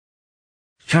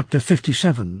Chapter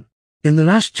 57. In the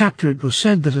last chapter it was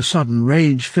said that a sudden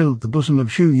rage filled the bosom of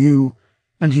Zhu Yu,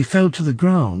 and he fell to the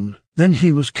ground. Then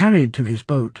he was carried to his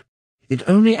boat. It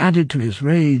only added to his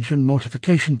rage and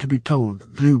mortification to be told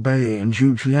that Liu Bei and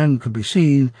Zhu Liang could be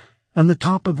seen on the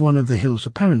top of one of the hills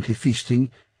apparently feasting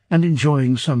and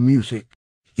enjoying some music.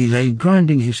 He lay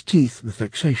grinding his teeth with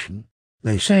vexation.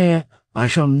 "They say I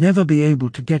shall never be able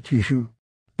to get you, Zhu,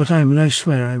 but I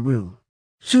swear I will."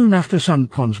 Soon after Sun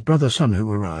Quan's brother Sun Hu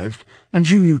arrived, and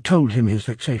Zhu Yu told him his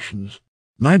vexations.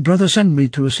 "My brother sent me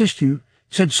to assist you,"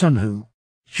 said Sun Hu.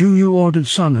 Zhu Yu ordered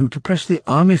Sun Hu to press the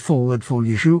army forward for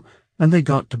Yizhu, and they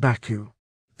got to Baku.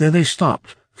 There they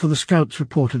stopped, for the scouts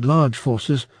reported large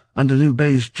forces under Liu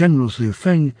Bei's generals Liu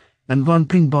Feng and Wan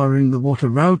Ping barring the water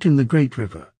route in the Great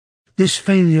River. This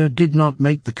failure did not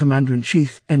make the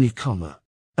commander-in-chief any calmer.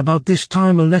 About this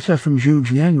time a letter from Zhu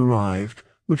Liang arrived,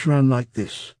 which ran like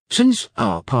this: "Since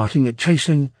our parting at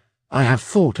Chasing, I have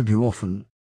thought of you often.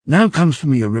 Now comes to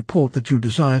me a report that you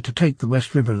desire to take the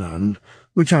West River land,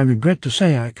 which I regret to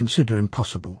say I consider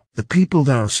impossible. The people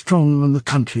there are strong and the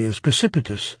country is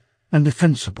precipitous and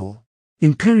defensible.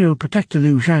 Imperial Protector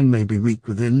Liu Zhang may be weak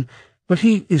within, but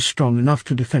he is strong enough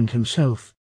to defend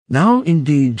himself. Now,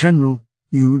 indeed, General,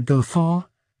 you would go far,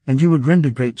 and you would render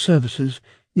great services,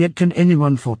 yet can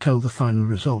anyone foretell the final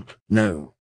result?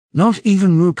 No. Not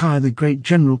even Wu Kai the great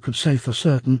general could say for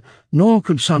certain, nor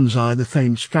could Sun Zai the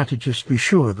famed strategist be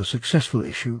sure of a successful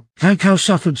issue. Cao Cao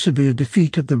suffered severe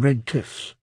defeat at the Red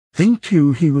Cliffs. Think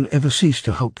you he will ever cease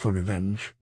to hope for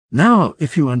revenge? Now,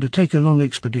 if you undertake a long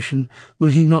expedition, will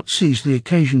he not seize the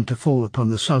occasion to fall upon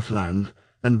the Southland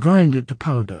and grind it to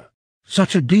powder?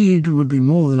 Such a deed would be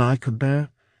more than I could bear,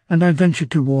 and I venture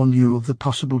to warn you of the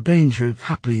possible danger if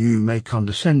haply you may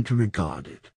condescend to regard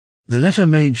it." The letter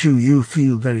made Zhu Yu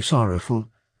feel very sorrowful,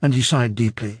 and he sighed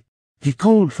deeply. He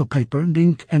called for paper and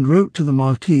ink and wrote to the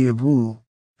Marquis of Wu.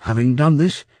 Having done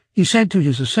this, he said to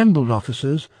his assembled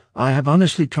officers, "I have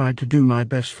honestly tried to do my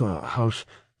best for our house,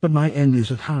 but my end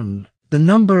is at hand. The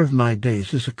number of my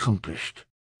days is accomplished.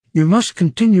 You must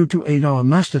continue to aid our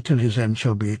master till his end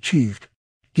shall be achieved."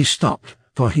 He stopped,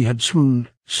 for he had swooned.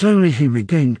 Slowly he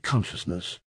regained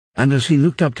consciousness, and as he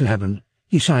looked up to heaven,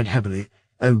 he sighed heavily.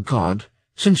 "O God,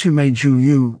 since you made Zhu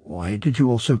Yu, why did you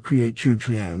also create Zhu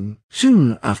Liang?"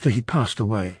 Soon after he passed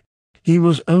away. He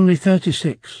was only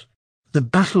 36. The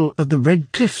Battle of the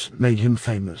Red Cliffs made him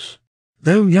famous.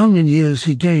 Though young in years,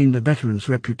 he gained a veteran's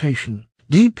reputation.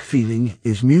 Deep feeling,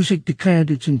 his music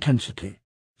declared its intensity.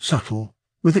 Subtle,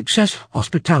 with excess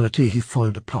hospitality he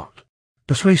foiled a plot.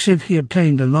 Persuasive, he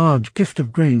obtained a large gift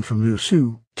of grain from Liu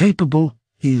Su. Capable,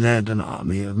 he led an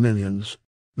army of millions.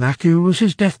 Baku was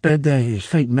his deathbed, there his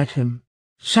fate met him.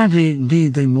 Sadly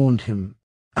indeed they mourned him.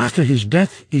 After his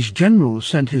death, his generals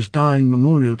sent his dying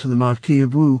memorial to the Marquis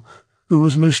of Wu, who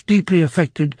was most deeply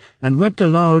affected and wept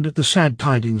aloud at the sad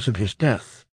tidings of his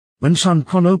death. When Sun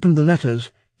Quan opened the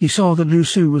letters, he saw that Liu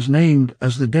Su was named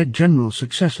as the dead general's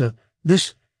successor.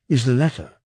 This is the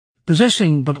letter.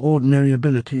 Possessing but ordinary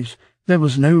abilities, there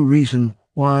was no reason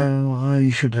why I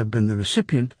should have been the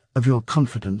recipient of your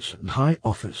confidence and high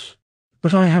office.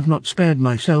 But I have not spared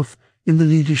myself in the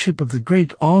leadership of the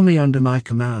great army under my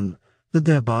command, that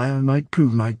thereby I might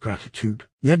prove my gratitude.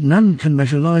 Yet none can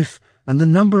measure life, and the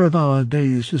number of our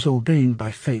days is ordained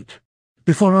by fate.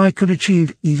 Before I could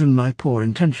achieve even my poor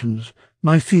intentions,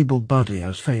 my feeble body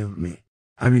has failed me.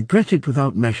 I regret it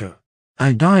without measure.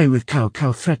 I die with Cao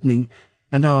Cao threatening,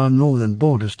 and our northern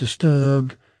borders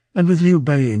disturbed, and with Liu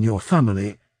Bei in your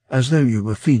family, as though you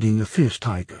were feeding a fierce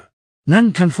tiger.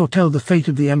 None can foretell the fate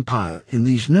of the empire in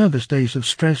these nervous days of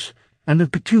stress and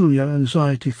of peculiar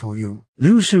anxiety for you.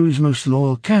 Liu Su is most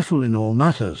loyal, careful in all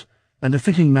matters, and a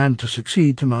fitting man to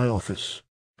succeed to my office.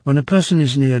 When a person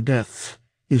is near death,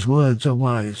 his words are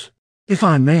wise. If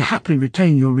I may haply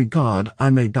retain your regard, I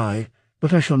may die,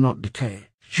 but I shall not decay.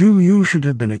 Zhu Yu should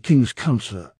have been a king's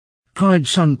counsellor, cried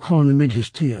Sun Quan amid his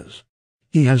tears.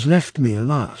 He has left me,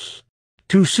 alas,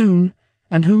 too soon,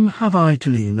 and whom have I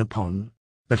to lean upon?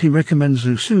 But he recommends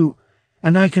Liu Su,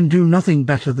 and I can do nothing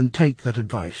better than take that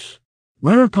advice.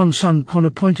 Whereupon Sun Quan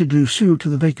appointed Liu Su to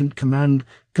the vacant command,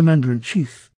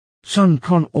 commander-in-chief. Sun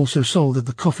Quan also saw that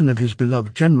the coffin of his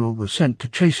beloved general was sent to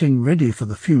Chasing ready for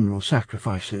the funeral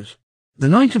sacrifices. The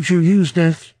night of Zhu Yu's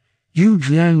death, Zhu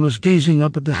Liang was gazing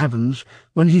up at the heavens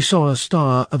when he saw a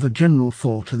star of a general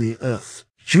fall to the earth.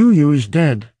 "Zhu Yu is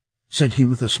dead," said he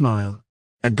with a smile.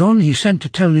 At dawn he sent to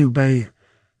tell Liu Bei,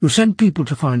 who sent people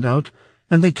to find out,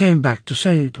 and they came back to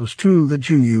say it was true that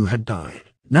Zhu Yu had died.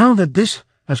 "Now that this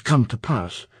has come to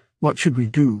pass, what should we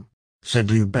do?"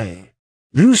 said Liu Bei.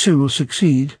 "Liu Su will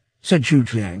succeed," said Zhu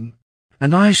Liang.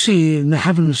 And I see in the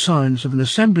heavens signs of an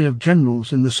assembly of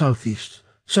generals in the southeast,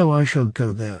 so I shall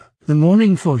go there. The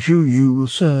mourning for Zhu Yu will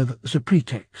serve as a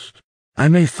pretext. I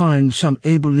may find some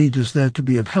able leaders there to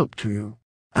be of help to you.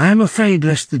 I am afraid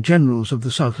lest the generals of the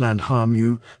Southland harm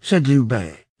you, said Liu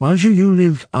Bei. While Zhu Yu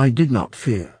lived, I did not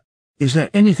fear. Is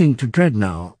there anything to dread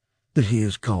now that he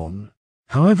is gone?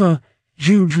 However,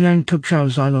 Zhu Jiang took Zhao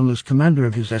Zilong as commander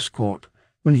of his escort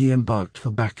when he embarked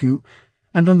for Baku,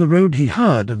 and on the road he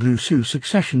heard of Lu Su's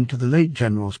succession to the late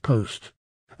general's post.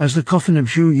 As the coffin of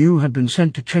Zhu Yu had been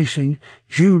sent to Chasing,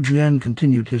 Zhu Jian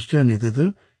continued his journey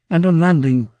thither, and on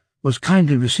landing was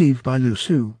kindly received by Lu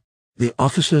Su. The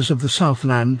officers of the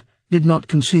Southland did not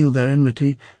conceal their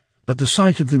enmity, but the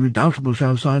sight of the redoubtable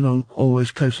Zhao Zilong,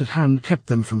 always close at hand, kept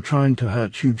them from trying to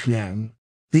hurt Zhu Jiang.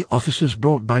 The officers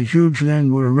brought by Zhu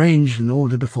Jiang were arranged in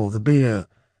order before the bier,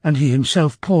 and he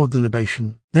himself poured the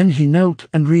libation. Then he knelt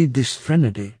and read this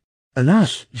threnody.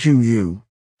 Alas, Zhu Yu,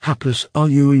 hapless are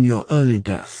you in your early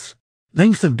death.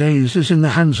 Length of days is in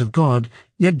the hands of God,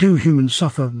 yet do humans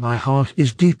suffer. My heart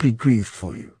is deeply grieved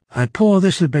for you. I pour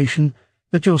this libation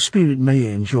that your spirit may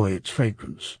enjoy its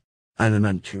fragrance. I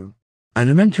lament you. I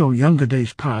lament your younger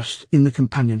days past in the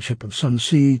companionship of Sun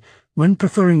Si, when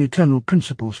preferring eternal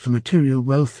principles to material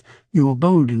wealth, you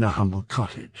abode in a humble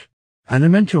cottage. I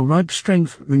lament your ripe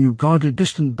strength when you guarded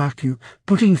distant Baku,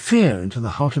 putting fear into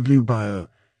the heart of Liu Bio,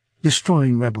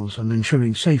 destroying rebels and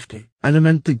ensuring safety. I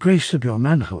lament the grace of your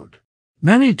manhood.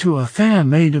 Married to a fair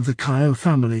maid of the Kaio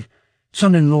family,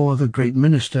 son-in-law of a great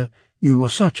minister, you were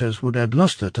such as would add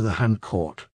luster to the hand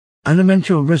court. I lament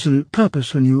your resolute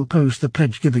purpose when you opposed the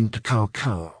pledge-giving to Cao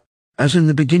Cao. As in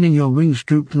the beginning your wings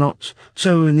drooped not,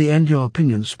 so in the end your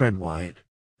opinions spread wide.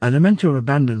 I lament your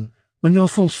abandon when your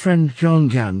false friend Zhang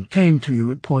Gan came to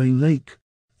you at Poying Lake.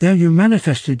 There you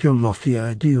manifested your lofty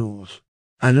ideals.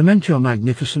 I lament your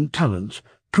magnificent talents,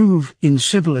 proved in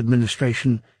civil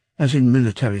administration as in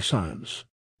military science.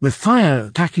 With fire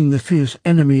attacking the fierce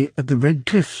enemy at the Red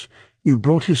Cliffs, you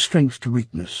brought his strength to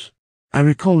weakness. I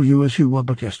recall you as you were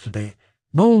but yesterday,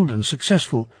 bold and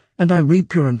successful, and I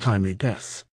reap your untimely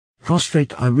death.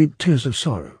 Prostrate I reap tears of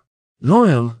sorrow.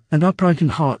 Loyal and upright in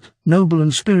heart, noble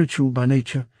and spiritual by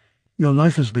nature, your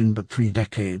life has been but 3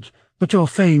 decades, but your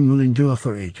fame will endure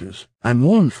for ages. I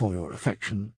mourn for your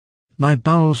affection. My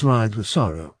bowels writhe with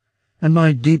sorrow, and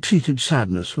my deep-seated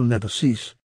sadness will never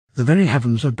cease. The very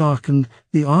heavens are darkened,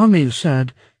 the army is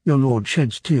sad, your lord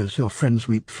sheds tears, your friends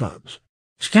weep floods.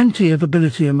 Scanty of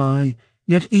ability am I,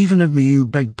 yet even of me you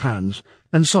begged plans,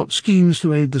 and sought schemes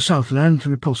to aid the Southland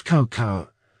to repulse Cao Cao,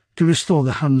 to restore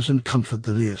the Huns and comfort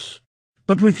the Lias.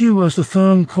 But with you as the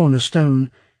firm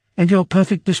cornerstone, and your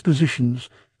perfect dispositions,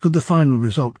 could the final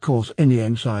result cause any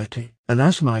anxiety?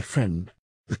 Alas, my friend,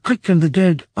 the quick and the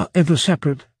dead are ever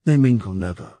separate, they mingle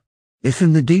never. If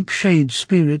in the deep shade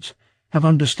spirits have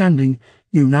understanding,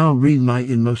 you now read my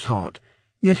inmost heart,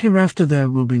 yet hereafter there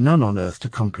will be none on earth to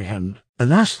comprehend.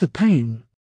 Alas, the pain!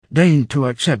 Deign to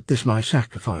accept this my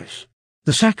sacrifice.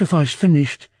 The sacrifice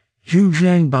finished, Zhu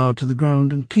Jiang bowed to the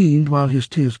ground and keened while his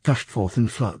tears gushed forth in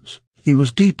floods. He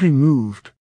was deeply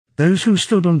moved. Those who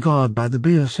stood on guard by the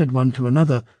bier said one to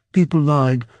another, people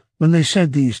lied when they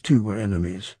said these two were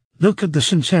enemies. Look at the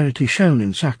sincerity shown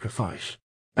in sacrifice.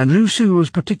 And Lu Su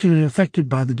was particularly affected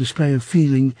by the display of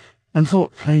feeling, and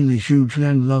thought plainly Zhu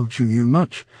Jiang loved Zhu Yu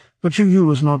much, but Zhu Yu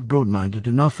was not broad-minded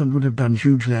enough and would have done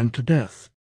Zhu Jiang to death.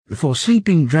 Before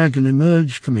Sleeping Dragon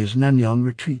emerged from his Nanyang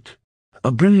retreat,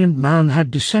 a brilliant man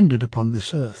had descended upon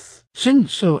this earth.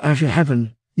 Since, O azure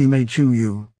heaven, you made Zhu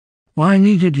Yu, why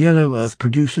needed yellow earth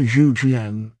produce a Zhu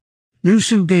Jiang? Lu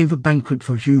Su gave a banquet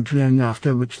for Zhu Jiang,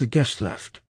 after which the guests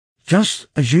left. Just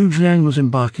as Zhu Jiang was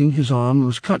embarking, his arm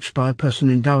was clutched by a person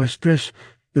in Taoist dress,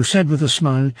 who said with a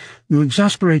smile, "You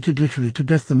exasperated literally to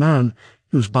death the man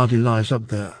whose body lies up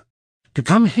there. To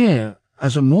come here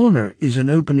as a mourner is an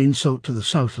open insult to the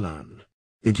Southland.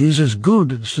 It is as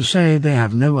good as to say they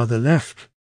have no other left."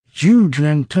 Zhu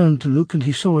Jiang turned to look, and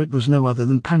he saw it was no other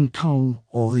than Pan Tong,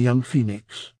 or the young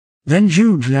phoenix. Then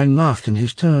Zhu Jiang laughed in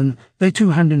his turn. They two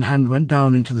hand in hand went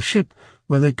down into the ship,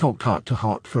 where they talked heart to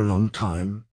heart for a long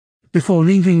time. Before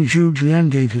leaving, Zhu Jiang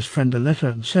gave his friend a letter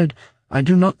and said, "I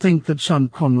do not think that Sun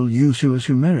Quan will use you as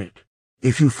you merit.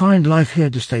 If you find life here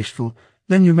distasteful,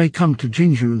 then you may come to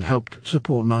Jinju and help to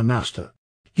support my master.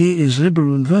 He is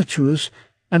liberal and virtuous,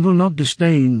 and will not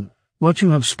disdain what you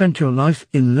have spent your life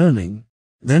in learning."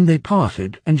 Then they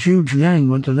parted, and Zhu Jiang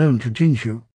went alone to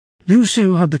Jinju. Lu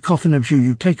Su had the coffin of Zhu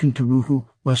Yu taken to Wuhu,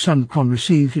 where Sun Quan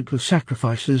received it with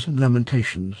sacrifices and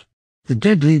lamentations. The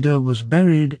dead leader was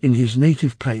buried in his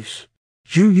native place.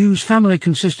 Zhu Yu's family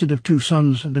consisted of 2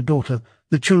 sons and a daughter,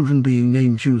 the children being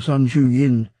named Zhu Sun, Zhu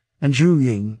Yin, and Zhu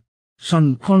Ying.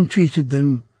 Sun Quan treated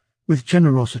them with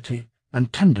generosity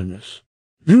and tenderness.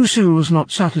 Lu Su was not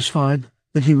satisfied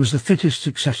that he was the fittest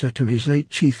successor to his late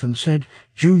chief and said,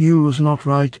 "Zhu Yu was not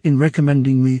right in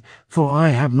recommending me, for I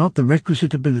have not the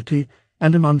requisite ability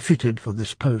and am unfitted for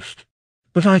this post.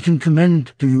 But I can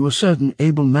commend to you a certain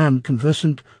able man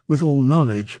conversant with all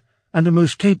knowledge, and a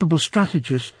most capable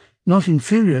strategist, not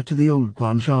inferior to the old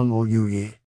Guanzhong or Yu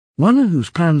Yi, one whose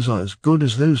plans are as good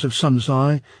as those of Sun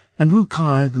Zai and Wu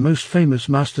Kai, the most famous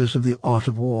masters of the art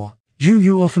of war. Zhu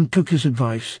Yu often took his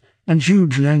advice, and Zhu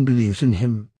Jiang believes in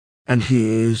him, and he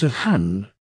is at hand."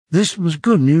 This was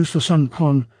good news for Sun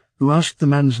Quan, who asked the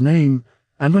man's name,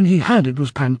 and when he heard it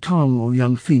was Pang Tong or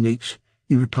Young Phoenix,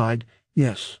 he replied,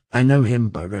 "Yes, I know him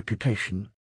by reputation.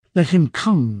 Let him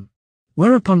come."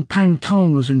 Whereupon Pang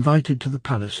Tong was invited to the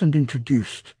palace and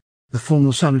introduced. The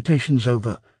formal salutations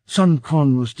over, Sun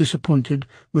Quan was disappointed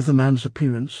with the man's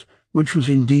appearance, which was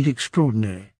indeed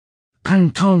extraordinary.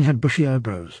 Pang Tong had bushy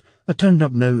eyebrows, a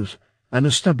turned-up nose, and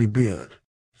a stubby beard.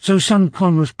 So Sun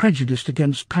Quan was prejudiced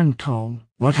against Pang Tong.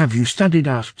 "What have you studied?"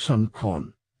 asked Sun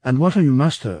Quan, "and what are you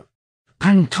master of?"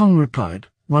 Pang Tong replied,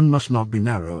 "One must not be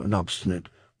narrow and obstinate.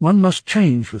 One must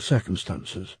change with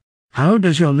circumstances." "How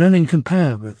does your learning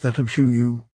compare with that of Zhu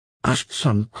Yu?" asked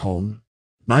Sun Quan.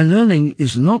 "My learning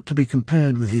is not to be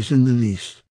compared with his in the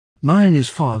least. Mine is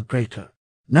far greater."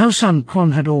 Now Sun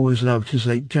Quan had always loved his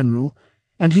late general,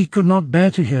 and he could not bear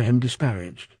to hear him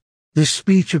disparaged. This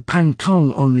speech of Pang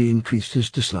Tong only increased his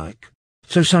dislike.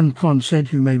 So Sun Quan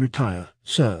said, "You may retire,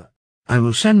 sir. I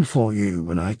will send for you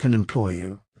when I can employ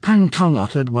you." Pang Tong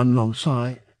uttered one long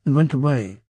sigh and went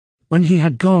away. When he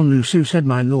had gone, Lu Su said,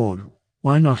 "My lord,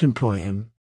 why not employ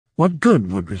him? What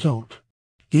good would result?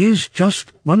 He is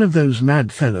just one of those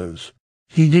mad fellows.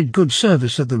 He did good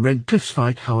service at the Red Cliffs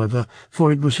fight, however,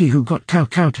 for it was he who got Cao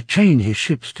Cao to chain his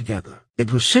ships together.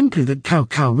 It was simply that Cao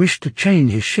Cao wished to chain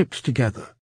his ships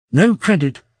together. No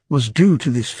credit was due to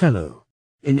this fellow.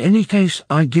 In any case,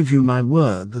 I give you my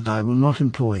word that I will not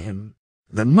employ him.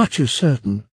 That much is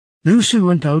certain." Lu Su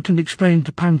went out and explained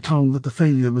to Pang Tong that the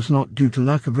failure was not due to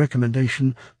lack of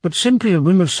recommendation, but simply a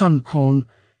whim of Sun Quan,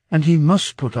 and he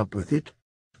must put up with it.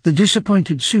 The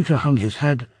disappointed suitor hung his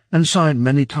head and sighed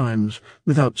many times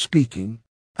without speaking.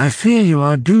 "I fear you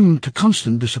are doomed to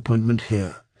constant disappointment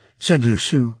here," said Lu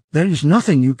Su. "There is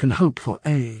nothing you can hope for,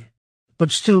 eh?"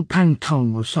 But still Pang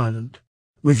Tong was silent.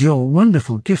 "With your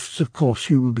wonderful gifts, of course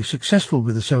you will be successful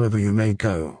whithersoever you may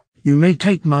go. You may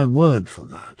take my word for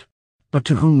that. But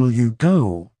to whom will you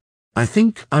go?" "I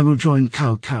think I will join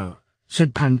Cao Cao,"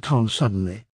 said Pang Tong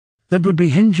suddenly. "That would be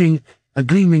hinging a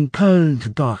gleaming pearl into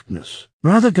darkness.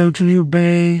 Rather go to Liu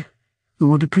Bei, who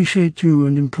would appreciate you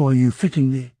and employ you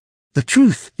fittingly." "The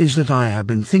truth is that I have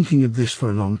been thinking of this for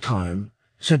a long time,"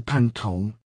 said Pang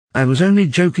Tong. "I was only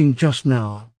joking just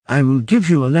now. I will give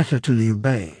you a letter to Liu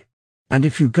Bei, and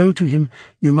if you go to him,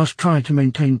 you must try to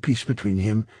maintain peace between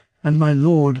him and my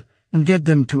lord, and get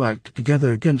them to act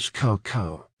together against Cao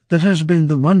Cao. That has been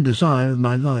the one desire of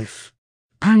my life."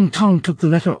 Pang Tong took the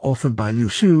letter offered by Lu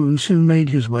Su and soon made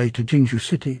his way to Jingzhou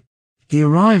City. He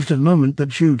arrived at the moment that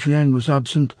Zhu Jiang was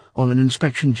absent on an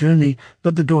inspection journey,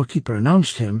 but the doorkeeper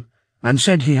announced him, and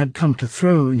said he had come to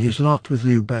throw in his lot with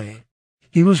Liu Bei.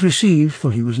 He was received,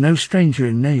 for he was no stranger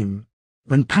in name.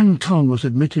 When Pang Tong was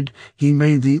admitted, he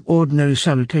made the ordinary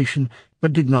salutation,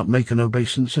 but did not make an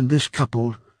obeisance, and this,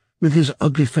 coupled with his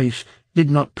ugly face, did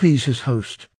not please his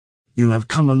host. "You have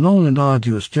come a long and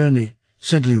arduous journey,"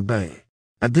 said Liu Bei.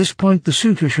 At this point the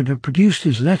suitor should have produced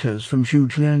his letters from Zhu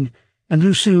Jiang and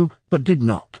Lu Su, but did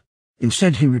not.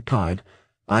 Instead he replied,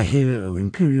 "I hear, O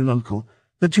imperial uncle,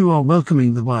 that you are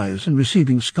welcoming the wise and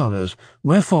receiving scholars,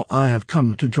 wherefore I have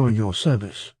come to join your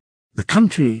service. The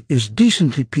country is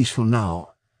decently peaceful now,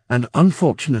 and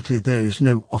unfortunately there is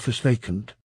no office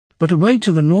vacant. But away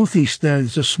to the northeast there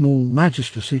is a small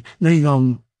magistracy,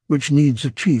 Neiyong, which needs a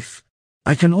chief.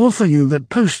 I can offer you that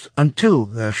post until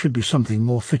there should be something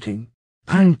more fitting."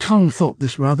 Pang Tong thought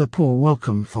this rather poor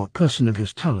welcome for a person of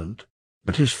his talent,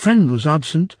 but his friend was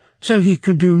absent, so he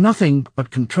could do nothing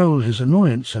but control his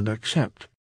annoyance and accept.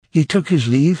 He took his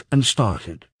leave and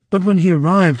started, but when he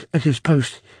arrived at his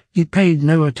post, he paid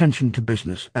no attention to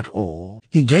business at all.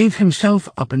 He gave himself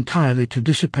up entirely to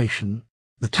dissipation.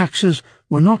 The taxes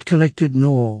were not collected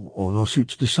nor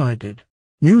lawsuits decided.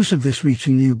 News of this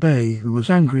reaching Liu Bei, who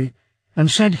was angry, and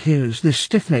said, "Here is this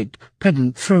stiff-necked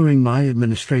pedant throwing my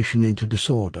administration into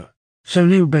disorder." So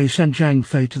Liu Bei sent Zhang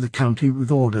Fei to the county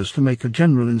with orders to make a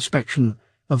general inspection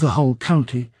of the whole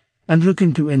county and look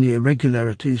into any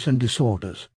irregularities and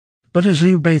disorders. But as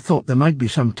Liu Bei thought there might be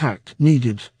some tact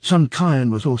needed, Sun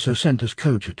Kaian was also sent as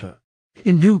coadjutor.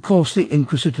 In due course the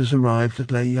inquisitors arrived at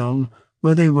Luoyang,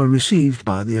 where they were received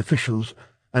by the officials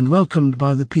and welcomed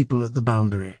by the people at the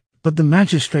boundary. But the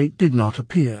magistrate did not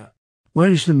appear. "Where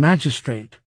is the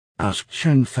magistrate?" asked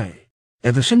Zhang Fei.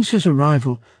 "Ever since his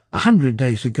arrival 100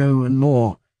 days ago and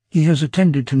more, he has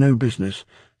attended to no business,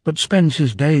 but spends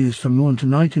his days from morn to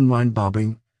night in wine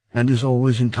bobbing, and is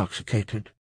always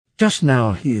intoxicated. Just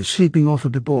now he is sleeping off a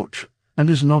debauch, and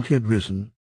has not yet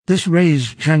risen." This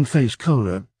raised Zhang Fei's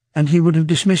choler, and he would have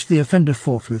dismissed the offender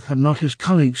forthwith had not his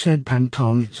colleague said, "Pang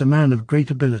Tong is a man of great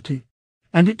ability,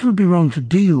 and it would be wrong to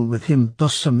deal with him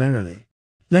thus summarily.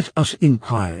 Let us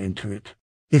inquire into it.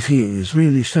 If he is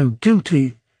really so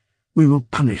guilty, we will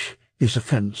punish his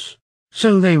offence."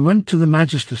 So they went to the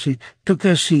magistracy, took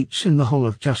their seats in the Hall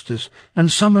of Justice,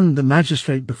 and summoned the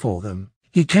magistrate before them.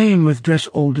 He came with dress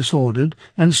all disordered,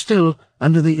 and still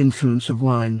under the influence of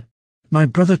wine. "My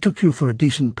brother took you for a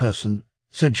decent person,"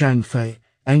 said Zhang Fei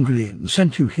angrily, "and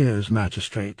sent you here as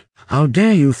magistrate. How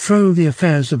dare you throw the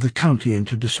affairs of the county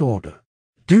into disorder?"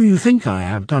 "Do you think I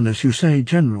have done as you say,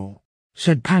 General?"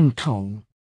 said Pang Tong.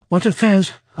 "What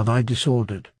affairs have I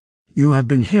disordered? You have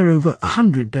been here over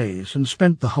 100 days and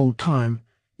spent the whole time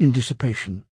in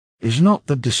dissipation. Is not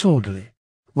that disorderly?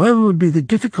 Where would be the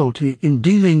difficulty in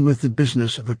dealing with the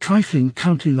business of a trifling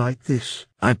county like this?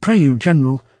 I pray you,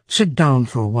 General, sit down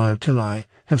for a while till I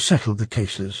have settled the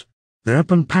cases."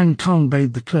 Thereupon Pang Tong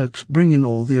bade the clerks bring in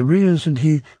all the arrears, and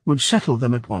he would settle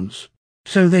them at once.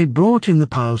 So they brought in the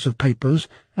piles of papers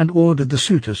and ordered the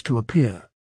suitors to appear.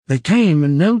 They came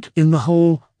and knelt in the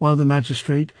hall while the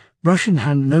magistrate, brush in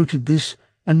hand, noted this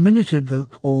and minuted them,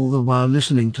 all the while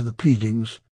listening to the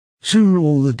pleadings. Soon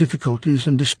all the difficulties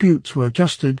and disputes were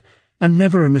adjusted, and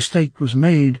never a mistake was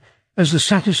made, as the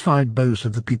satisfied bows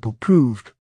of the people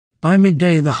proved. By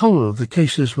midday the whole of the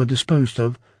cases were disposed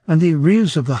of, and the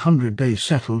arrears of the 100 days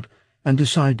settled and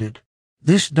decided.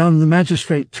 This done, the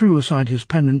magistrate threw aside his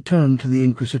pen and turned to the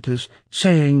inquisitors,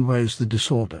 saying, "Where is the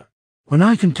disorder? When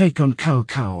I can take on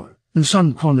Cao and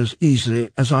Sun Quan as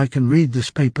easily as I can read this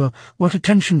paper, what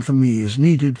attention from me is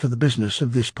needed for the business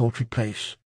of this paltry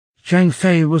place?" Zhang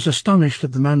Fei was astonished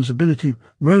at the man's ability,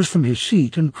 rose from his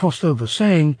seat and crossed over,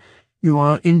 saying, "You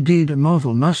are indeed a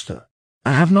marvel, master.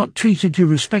 I have not treated you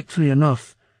respectfully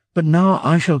enough, but now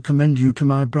I shall commend you to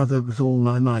my brother with all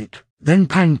my might." Then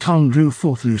Pang Tong drew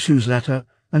forth Lu Su's letter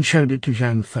and showed it to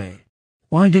Zhang Fei.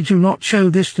 "Why did you not show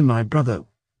this to my brother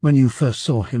when you first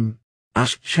saw him?"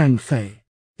 asked Zhang Fei.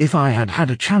 "If I had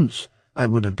had a chance, I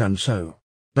would have done so.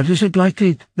 But is it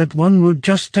likely that one would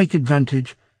just take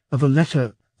advantage of a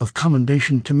letter of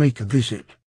commendation to make a visit?"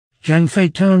 Zhang Fei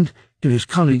turned to his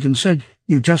colleague and said,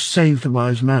 "You just saved a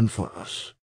wise man for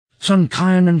us." Sun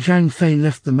Qian and Zhang Fei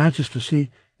left the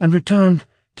magistracy and returned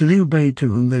to Liu Bei, to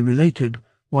whom they related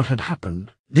what had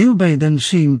happened. Liu Bei then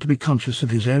seemed to be conscious of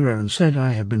his error and said,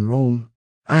 "I have been wrong.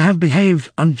 I have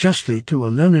behaved unjustly to a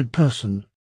learned person."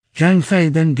 Zhang Fei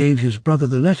then gave his brother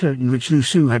the letter in which Lu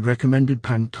Su had recommended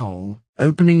Pang Tong.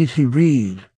 Opening it, he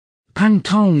read, "Pang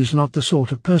Tong is not the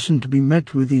sort of person to be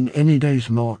met with in any day's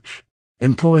march.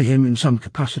 Employ him in some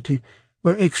capacity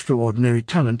where extraordinary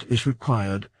talent is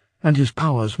required, and his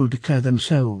powers will declare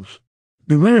themselves.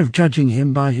 Beware of judging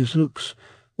him by his looks,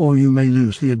 or you may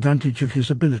lose the advantage of his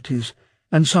abilities,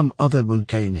 and some other will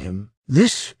gain him.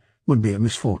 This would be a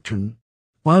misfortune."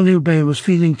 While Liu Bei was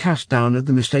feeling cast down at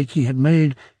the mistake he had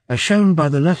made, as shown by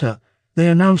the letter, they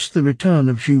announced the return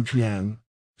of Zhu Jiang.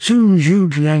 Soon Zhu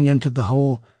Jiang entered the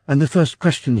hall, and the first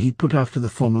question he put after the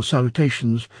formal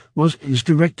salutations was, "Is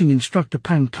directing instructor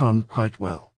Pang Tong quite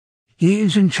well?" "He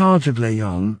is in charge of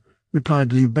Luoyang,"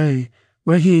 replied Liu Bei,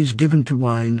 "where he is given to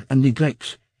wine and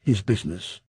neglects his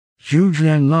business." Zhu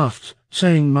Jiang laughed,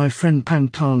 saying, "My friend Pang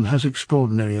Tong has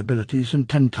extraordinary abilities and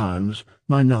 10 times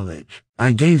my knowledge.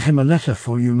 I gave him a letter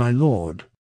for you, my lord.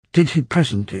 Did he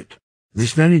present it?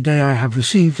 This very day I have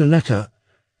received a letter,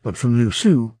 but from Lu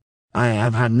Su I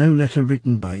have had no letter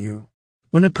written by you."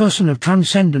 When a person of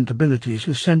transcendent abilities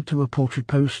is sent to a paltry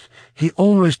post, he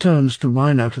always turns to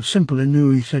wine out of simple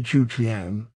ennui, said Zhu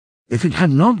Jiang. "If it had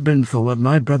not been for what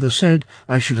my brother said,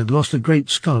 I should have lost a great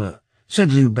scholar,"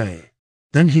 said Liu Bei.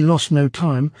 Then he lost no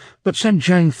time, but sent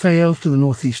Zhang Fei off to the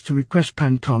northeast to request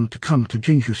Pang Tong to come to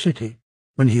Jingzhou City.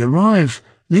 When he arrived,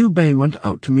 Liu Bei went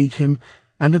out to meet him,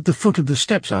 and at the foot of the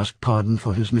steps asked pardon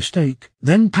for his mistake.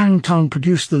 Then Pang Tong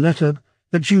produced the letter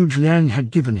that Zhu Jiang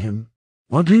had given him.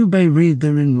 What Liu Bei read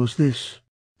therein was this: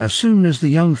 as soon as the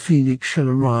young phoenix shall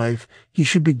arrive, he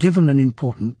should be given an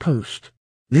important post.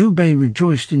 Liu Bei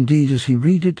rejoiced indeed as he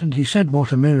read it, and he said what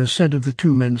Amira said of the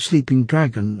 2 men, Sleeping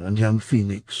Dragon and Young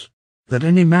Phoenix, that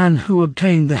any man who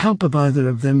obtained the help of either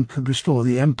of them could restore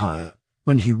the empire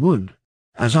when he would.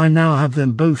 As I now have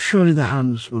them both, surely the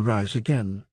hands will rise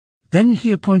again. Then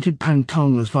he appointed Pang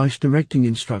Tong as vice-directing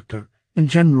instructor and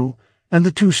general, and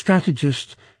the two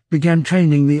strategists began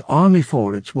training the army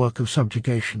for its work of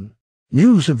subjugation.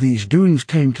 News of these doings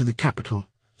came to the capital,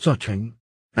 Zucheng,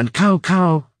 and Cao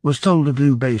Cao was told of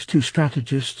Liu Bei's two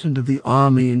strategists and of the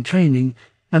army in training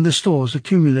and the stores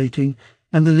accumulating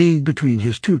and the league between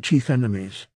his two chief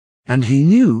enemies. And he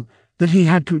knew that he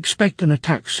had to expect an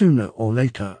attack sooner or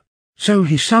later. So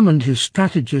he summoned his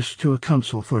strategists to a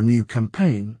council for a new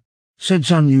campaign. Said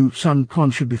Zhang Yu, Sun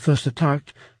Quan should be first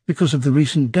attacked because of the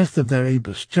recent death of their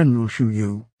ablest General Xu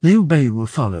Yu. Liu Bei will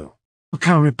follow.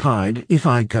 Cao replied, if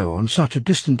I go on such a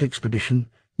distant expedition,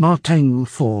 Ma Teng will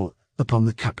fall upon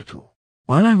the capital.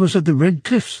 While I was at the Red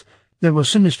Cliffs, there were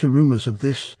sinister rumors of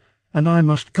this, and I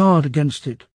must guard against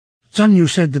it. Zhang Yu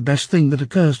said, the best thing that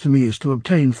occurs to me is to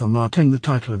obtain for Ma Teng the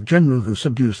title of General who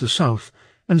subdues the south,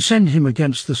 and send him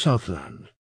against the Southland.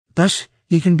 Thus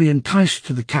he can be enticed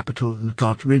to the capital and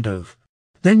got rid of.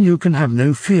 Then you can have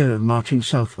no fear of marching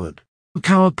southward.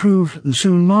 Cao approved, and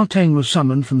soon Ma Teng was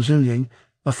summoned from Zilliang,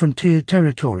 a frontier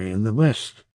territory in the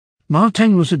west. Ma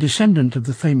Teng was a descendant of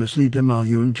the famous leader Ma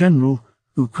Yun general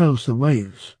who quells the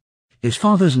waves. His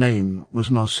father's name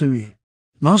was Ma Sui.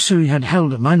 Ma Sui had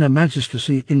held a minor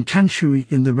magistracy in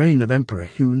Chanshui in the reign of Emperor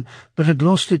Hun, but had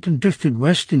lost it and drifted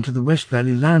west into the West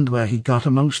Valley land where he got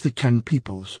amongst the Kang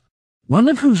peoples, one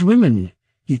of whose women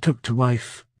he took to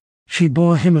wife. She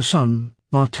bore him a son,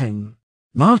 Ma Teng.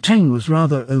 Ma Teng was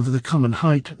rather over the common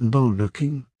height and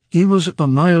bold-looking. He was of a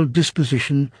mild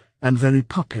disposition and very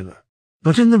popular.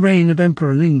 But in the reign of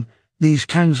Emperor Ling, these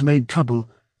Kangs made trouble,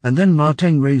 and then Ma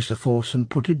Teng raised a force and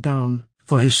put it down.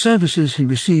 For his services he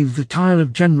received the title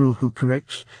of General who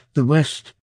corrects the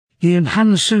West. He and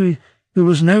Han Sui, who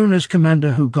was known as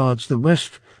Commander who guards the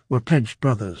West, were pledged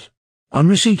brothers. On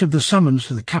receipt of the summons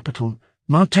to the capital,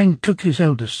 Ma Teng took his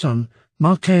eldest son,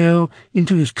 Ma Kao,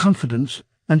 into his confidence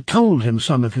and told him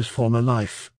some of his former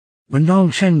life. When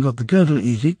Dong Chen got the girdle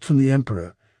edict from the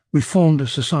emperor, we formed a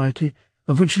society,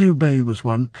 of which Liu Bei was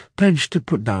one, pledged to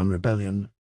put down rebellion.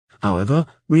 However,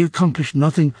 we accomplished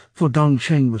nothing, for Dong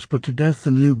Chen was put to death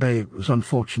and Liu Bei was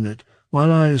unfortunate,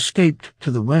 while I escaped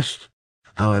to the west.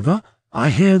 However, I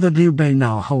hear that Liu Bei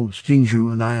now holds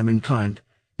Jingzhou, and I am inclined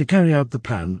to carry out the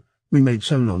plan we made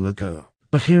so long ago.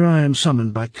 But here I am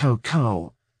summoned by Cao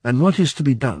Cao, and what is to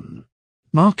be done?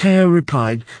 Ma Kao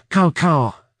replied, Cao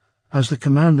Cao has the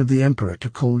command of the emperor to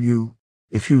call you.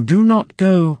 If you do not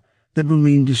go, that will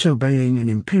mean disobeying an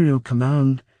imperial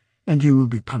command, and you will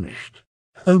be punished.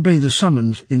 Obey the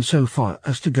summons in so far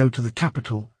as to go to the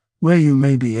capital, where you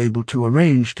may be able to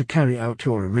arrange to carry out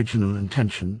your original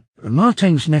intention. Ma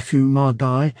Teng's nephew Ma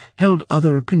Dai held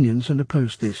other opinions and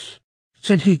opposed this.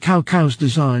 Said he, Cao Cao's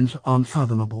designs are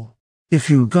unfathomable. If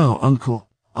you go, uncle,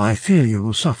 I fear you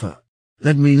will suffer.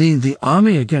 Let me lead the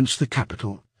army against the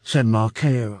capital, said Ma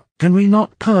Kao. Can we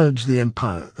not purge the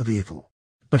empire of evil?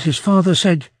 But his father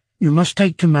said, you must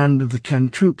take command of the Kang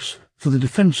troops for the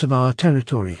defense of our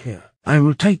territory here. I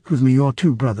will take with me your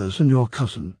two brothers and your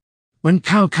cousin. When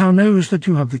Cao Cao knows that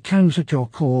you have the Kangs at your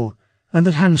call, and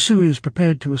that Han Sui is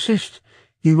prepared to assist,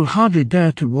 he will hardly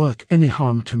dare to work any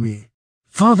harm to me.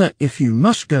 Father, if you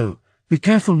must go, be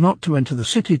careful not to enter the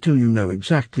city till you know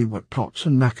exactly what plots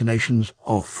and machinations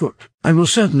are afoot. I will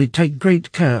certainly take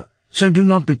great care, so do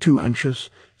not be too anxious,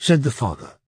 said the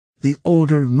father. The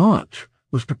order of march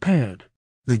was prepared.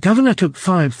 The governor took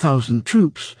 5,000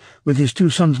 troops, with his two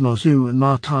sons Ma Zhu and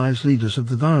Ma Tai as leaders of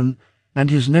the van, and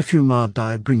his nephew Ma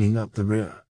Dai bringing up the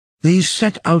rear. These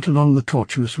set out along the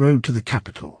tortuous road to the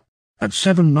capital. At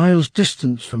 7 miles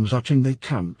distance from Zucheng they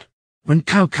camped. When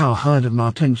Cao Cao heard of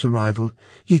Ma Teng's arrival,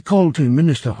 he called to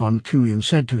Minister Huan Kui and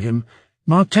said to him,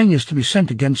 Ma Teng is to be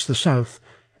sent against the south,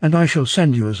 and I shall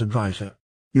send you as adviser.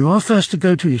 You are first to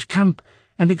go to his camp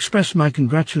and express my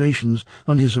congratulations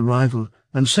on his arrival,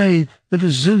 and say that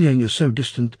as Zilliang is so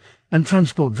distant and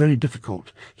transport very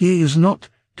difficult, he is not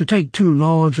to take too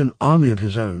large an army of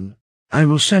his own. I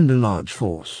will send a large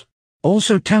force.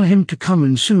 Also tell him to come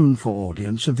in soon for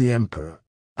audience of the emperor.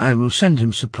 I will send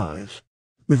him supplies.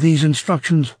 With these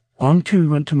instructions, Huan Kui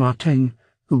went to Ma Teng,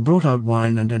 who brought out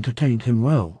wine and entertained him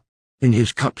well. In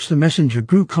his cups the messenger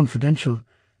grew confidential,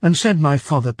 and said, my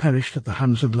father perished at the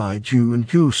hands of Lai Ju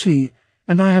and Yu Si,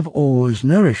 and I have always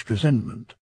nourished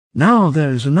resentment. Now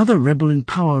there is another rebel in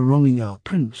power wronging our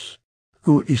prince.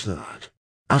 Who is that?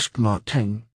 Asked Ma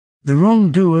Teng. The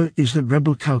wrongdoer is the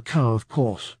rebel Cao Cao, of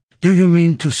course. Do you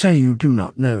mean to say you do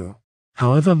not know?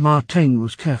 However, Ma Teng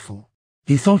was careful.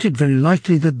 He thought it very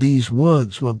likely that these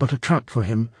words were but a trap for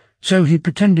him, so he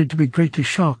pretended to be greatly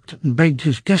shocked and begged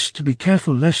his guest to be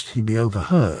careful lest he be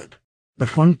overheard. But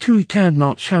Huan Kui cared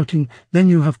not, shouting, "Then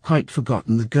you have quite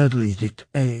forgotten the girdle edict,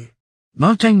 eh?"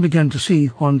 Ma Teng began to see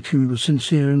Huan Kui was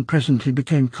sincere and presently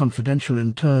became confidential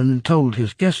in turn and told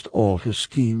his guest all his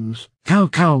schemes. "Cao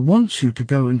Cao wants you to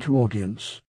go into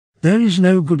audience. There is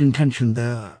no good intention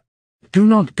there." "Do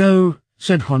not go,"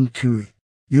 said Huan Kui.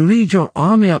 "You lead your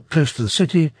army up close to the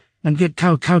city and get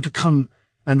Cao Cao to come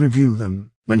and review them.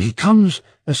 When he comes,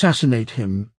 assassinate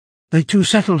him." They too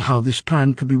settled how this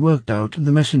plan could be worked out, and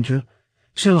the messenger,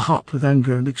 still hot with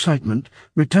anger and excitement,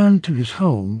 returned to his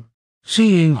home.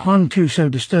 Seeing Huan Kui so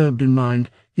disturbed in mind,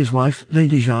 his wife,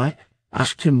 Lady Zhai,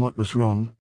 asked him what was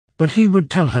wrong, but he would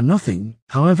tell her nothing.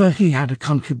 However, he had a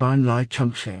concubine, Lai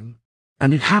Chengsheng,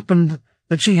 and it happened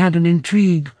that she had an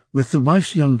intrigue with the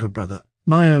wife's younger brother,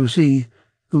 Miao Zi,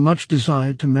 who much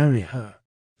desired to marry her.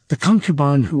 The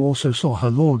concubine, who also saw her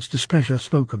lord's displeasure,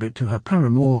 spoke of it to her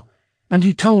paramour, and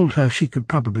he told her she could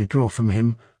probably draw from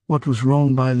him what was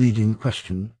wrong by a leading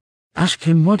question. "Ask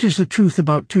him what is the truth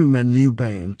about two men, Liu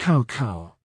Bei and Cao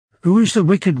Cao." "Who is the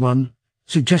wicked one?"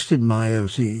 suggested Miao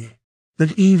Zi.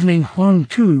 That evening Huan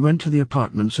Kui went to the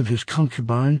apartments of his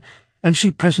concubine, and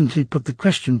she presently put the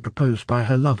question proposed by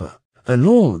her lover. Her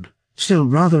lord, still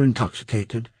rather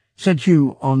intoxicated, said,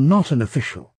 "You are not an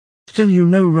official. Still you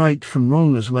know right from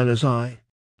wrong as well as I.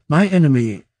 My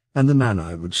enemy, and the man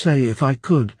I would slay if I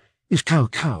could, is Cao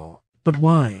Cao. But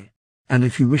why? And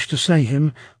if you wish to slay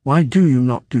him, why do you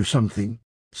not do something?"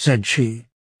 Said she,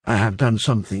 "I have done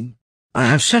something. I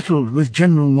have settled with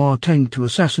General Ma Teng to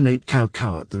assassinate Cao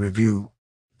Cao at the review."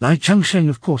 Lai Chengsheng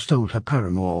of course told her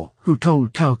paramour, who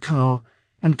told Cao Cao,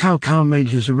 and Cao Cao made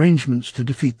his arrangements to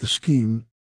defeat the scheme.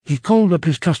 He called up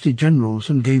his trusty generals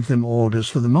and gave them orders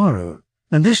for the morrow,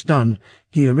 and this done,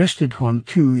 he arrested Huan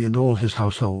Kui and all his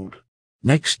household.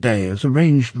 Next day, as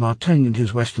arranged, Ma Teng and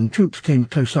his western troops came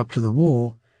close up to the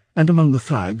wall, and among the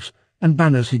flags and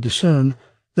banners he discerned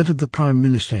that of the Prime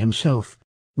Minister himself,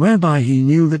 whereby he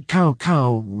knew that Cao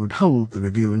Cao would hold the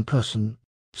review in person.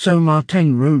 So Ma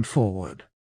Teng rode forward.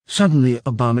 Suddenly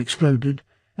a bomb exploded,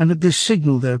 and at this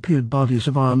signal there appeared bodies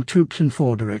of armed troops in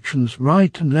four directions,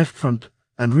 right and left, front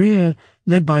and rear,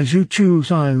 led by Zhu Chu,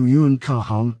 Zhao Yuan, Ka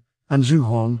Hong, and Zhu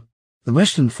Huang. The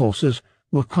western forces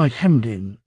were quite hemmed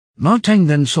in. Ma Teng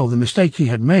then saw the mistake he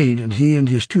had made, and he and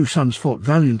his two sons fought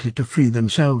valiantly to free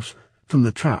themselves from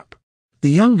the trap. The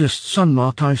youngest son,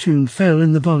 Ma Tai, soon fell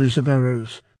in the volleys of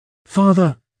arrows.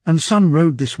 Father and son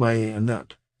rode this way and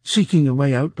that, seeking a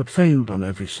way out, but failed on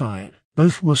every side.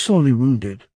 Both were sorely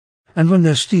wounded, and when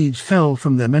their steeds fell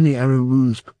from their many arrow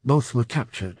wounds, both were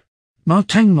captured. Ma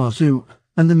Teng, Ma Zhu,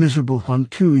 and the miserable Huan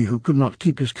Kui, who could not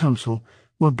keep his counsel,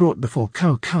 were brought before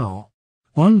Cao Cao.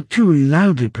 Huan Kui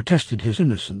loudly protested his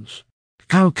innocence.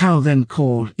 Cao Cao then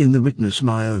called in the witness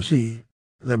Miao Zi.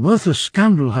 "The worthless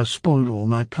scoundrel has spoiled all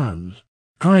my plans,"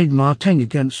 cried Ma Teng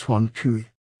against Huan Kui.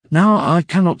 "Now I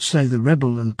cannot slay the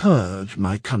rebel and purge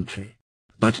my country,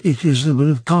 but it is the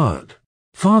will of God."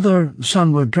 Father and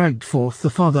son were dragged forth, the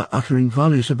father uttering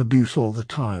volleys of abuse all the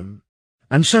time.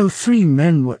 And so 3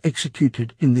 men were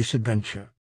executed in this adventure.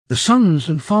 The sons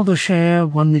and father share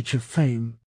one niche of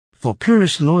fame. For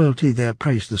purest loyalty their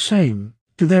praise the same.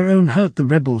 To their own hurt the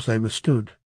rebels they withstood,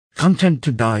 content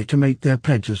to die to make their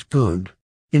pledges good.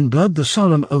 In blood the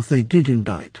solemn oath they did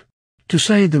indite, to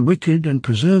slay the wicked and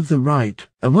preserve the right.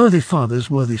 A worthy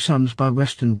father's worthy sons by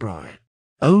western bride.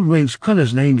 Old Waves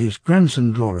Queller's name his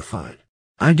grandson glorified.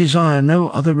 "I desire no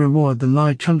other reward than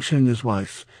Lai Chengsheng as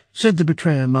wife," said the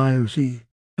betrayer Miao Zi.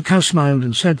 The cow smiled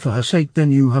and said, "For her sake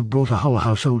then you have brought a whole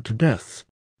household to death.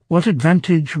 What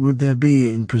advantage would there be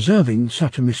in preserving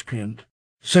such a miscreant?"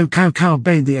 So Cao Cao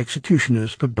bade the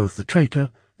executioners put both the traitor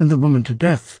and the woman to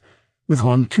death, with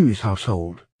Huan Kui's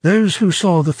household. Those who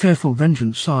saw the fearful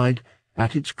vengeance sighed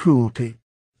at its cruelty.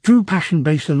 Through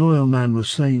passion-based a loyal man was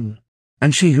slain,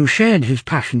 and she who shared his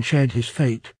passion shared his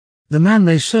fate. The man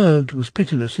they served was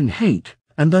pitiless in hate,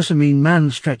 and thus a mean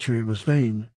man's treachery was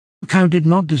vain. Cao did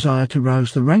not desire to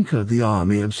rouse the rancour of the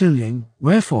army of Ziliang,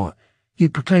 wherefore he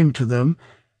proclaimed to them,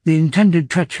 "The intended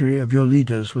treachery of your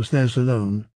leaders was theirs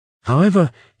alone."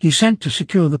 However, he sent to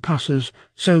secure the passes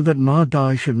so that Ma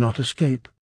Dai should not escape.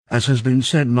 As has been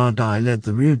said, Ma Dai led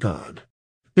the rearguard.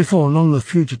 Before long the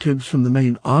fugitives from the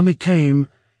main army came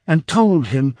and told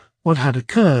him what had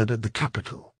occurred at the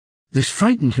capital. This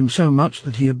frightened him so much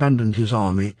that he abandoned his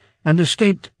army and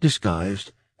escaped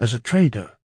disguised as a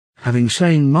trader. Having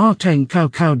slain Ma Teng, Cao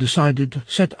Cao decided to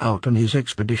set out on his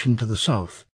expedition to the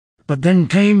south. But then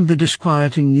came the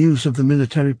disquieting news of the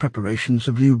military preparations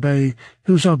of Liu Bei,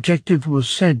 whose objective was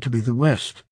said to be the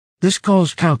west. This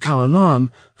caused Cao Cao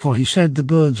alarm, for he said the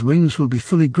bird's wings will be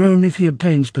fully grown if he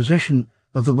obtains possession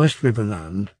of the West River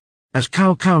land. As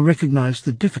Cao Cao recognized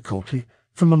the difficulty,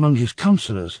 from among his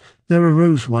counselors there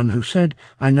arose one who said,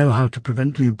 "I know how to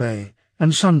prevent Liu Bei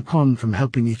and Sun Quan from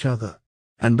helping each other,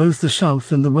 and both the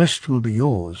South and the West will be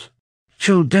yours."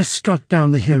 Chill death struck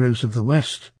down the heroes of the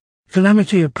West.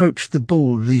 Calamity approached the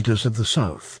bold leaders of the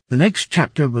South. The next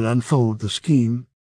chapter will unfold the scheme